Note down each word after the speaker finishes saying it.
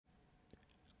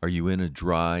Are you in a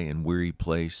dry and weary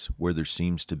place where there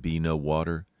seems to be no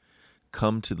water?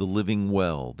 Come to the living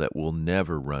well that will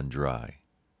never run dry,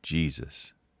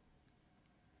 Jesus.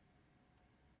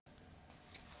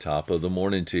 Top of the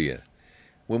morning to you.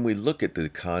 When we look at the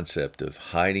concept of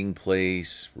hiding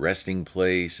place, resting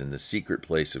place, and the secret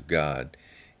place of God,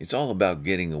 it's all about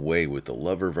getting away with the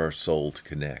lover of our soul to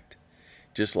connect.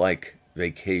 Just like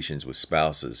vacations with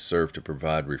spouses serve to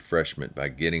provide refreshment by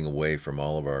getting away from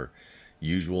all of our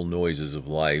usual noises of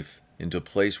life into a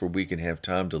place where we can have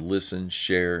time to listen,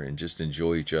 share, and just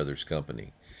enjoy each other's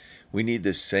company. We need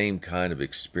this same kind of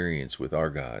experience with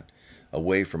our God,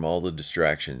 away from all the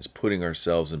distractions, putting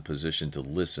ourselves in position to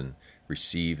listen,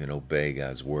 receive, and obey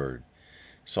God's Word.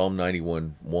 Psalm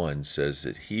 91:1 says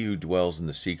that he who dwells in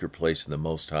the secret place of the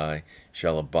Most High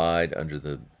shall abide under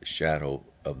the shadow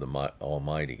of the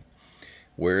Almighty.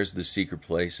 Where is the secret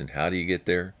place and how do you get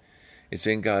there? It's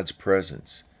in God's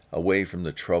presence, away from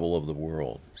the trouble of the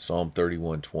world. Psalm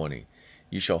 31:20.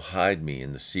 You shall hide me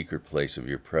in the secret place of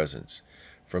your presence,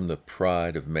 from the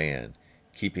pride of man,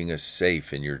 keeping us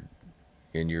safe in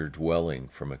your dwelling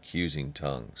from accusing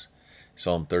tongues.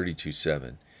 Psalm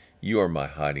 32:7. You are my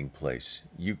hiding place.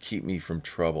 You keep me from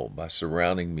trouble by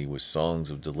surrounding me with songs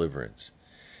of deliverance.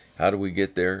 How do we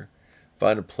get there?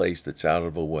 Find a place that's out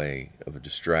of the way of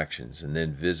distractions and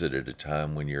then visit at a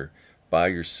time when you're by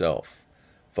yourself.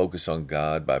 Focus on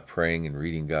God by praying and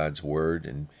reading God's Word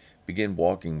and begin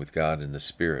walking with God in the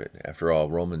Spirit. After all,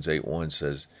 Romans 8:1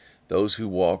 says, those who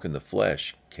walk in the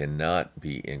flesh cannot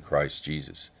be in Christ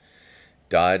Jesus.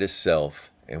 Die to self,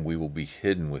 and we will be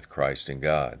hidden with Christ in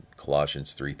God.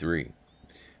 Colossians 3:3.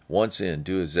 Once in,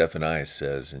 do as Zephaniah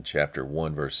says in chapter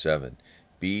 1, verse 7.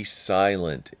 Be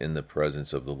silent in the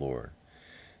presence of the Lord.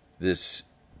 This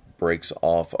breaks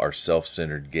off our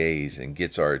self-centered gaze and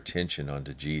gets our attention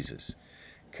onto Jesus,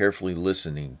 carefully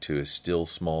listening to his still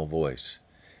small voice.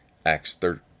 Acts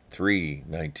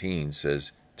 3:19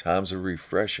 says, times of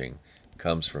refreshing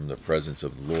comes from the presence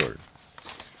of the Lord.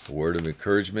 A word of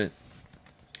encouragement.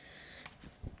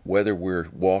 Whether we're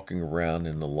walking around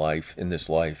in this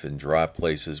life in dry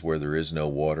places where there is no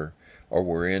water, or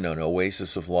we're in an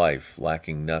oasis of life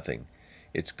lacking nothing,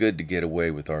 it's good to get away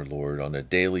with our Lord on a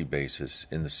daily basis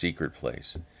in the secret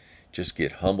place. Just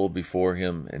get humble before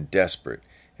him and desperate,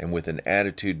 and with an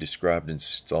attitude described in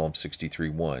Psalm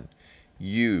 63:1.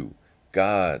 You,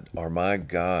 God, are my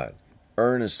God.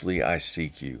 Earnestly I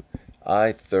seek you.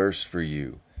 I thirst for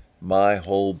you. My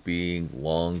whole being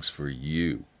longs for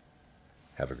you.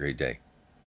 Have a great day.